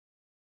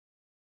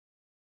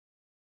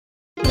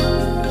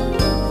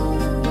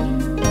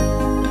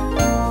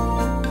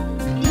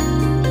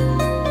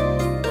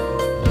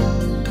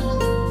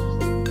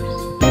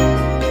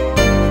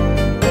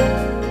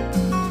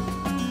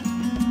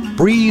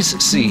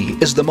Breeze C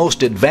is the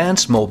most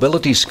advanced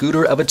mobility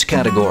scooter of its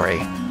category,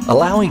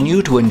 allowing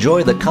you to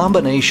enjoy the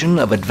combination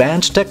of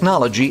advanced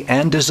technology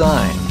and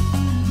design.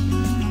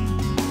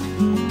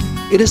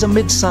 It is a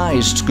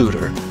mid-sized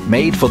scooter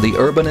made for the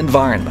urban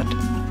environment.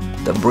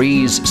 The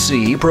Breeze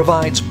C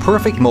provides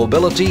perfect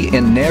mobility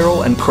in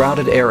narrow and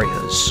crowded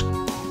areas.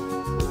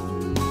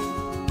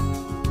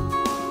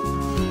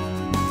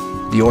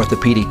 The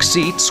orthopedic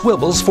seat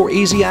swivels for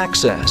easy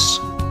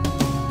access.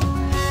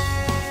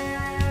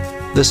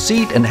 The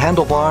seat and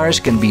handlebars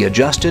can be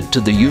adjusted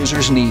to the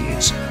user's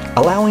needs,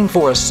 allowing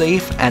for a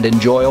safe and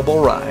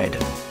enjoyable ride.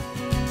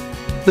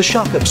 The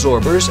shock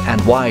absorbers and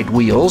wide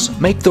wheels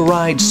make the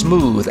ride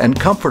smooth and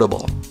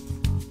comfortable.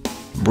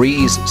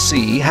 Breeze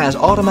C has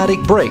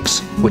automatic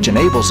brakes, which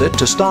enables it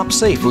to stop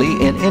safely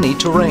in any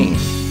terrain.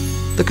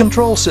 The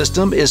control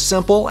system is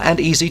simple and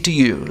easy to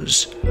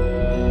use.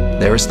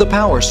 There is the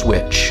power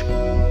switch,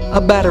 a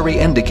battery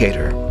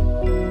indicator,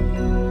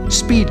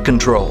 speed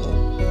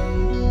control.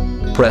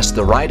 Press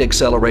the right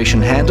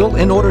acceleration handle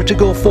in order to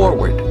go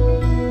forward.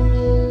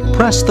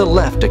 Press the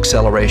left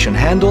acceleration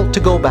handle to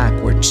go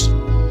backwards.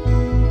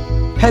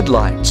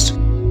 Headlights,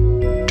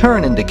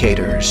 turn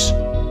indicators,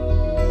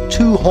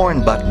 2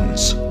 horn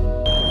buttons.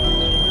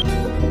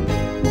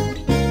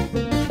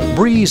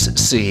 Breeze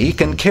C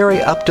can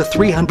carry up to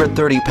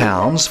 330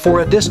 pounds for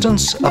a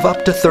distance of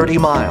up to 30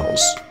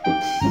 miles.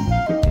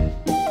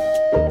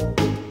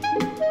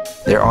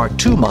 There are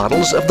 2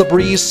 models of the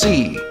Breeze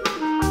C.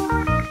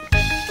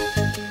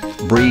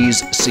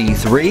 Breeze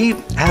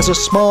C3 has a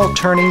small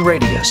turning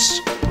radius.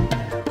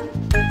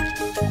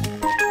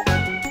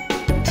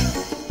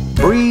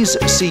 Breeze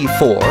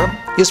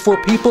C4 is for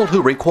people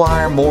who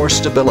require more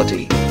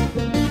stability.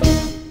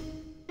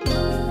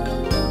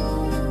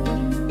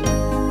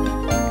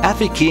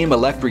 Afikim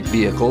Electric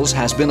Vehicles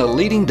has been a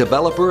leading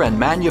developer and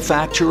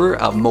manufacturer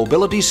of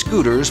mobility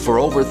scooters for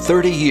over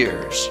 30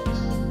 years.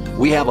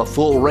 We have a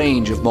full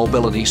range of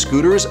mobility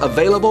scooters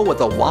available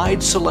with a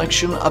wide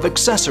selection of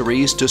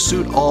accessories to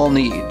suit all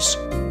needs.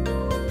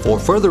 For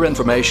further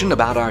information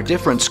about our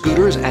different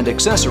scooters and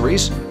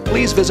accessories,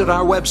 please visit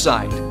our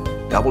website,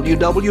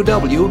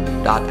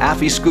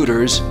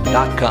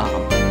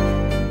 www.afiscooters.com.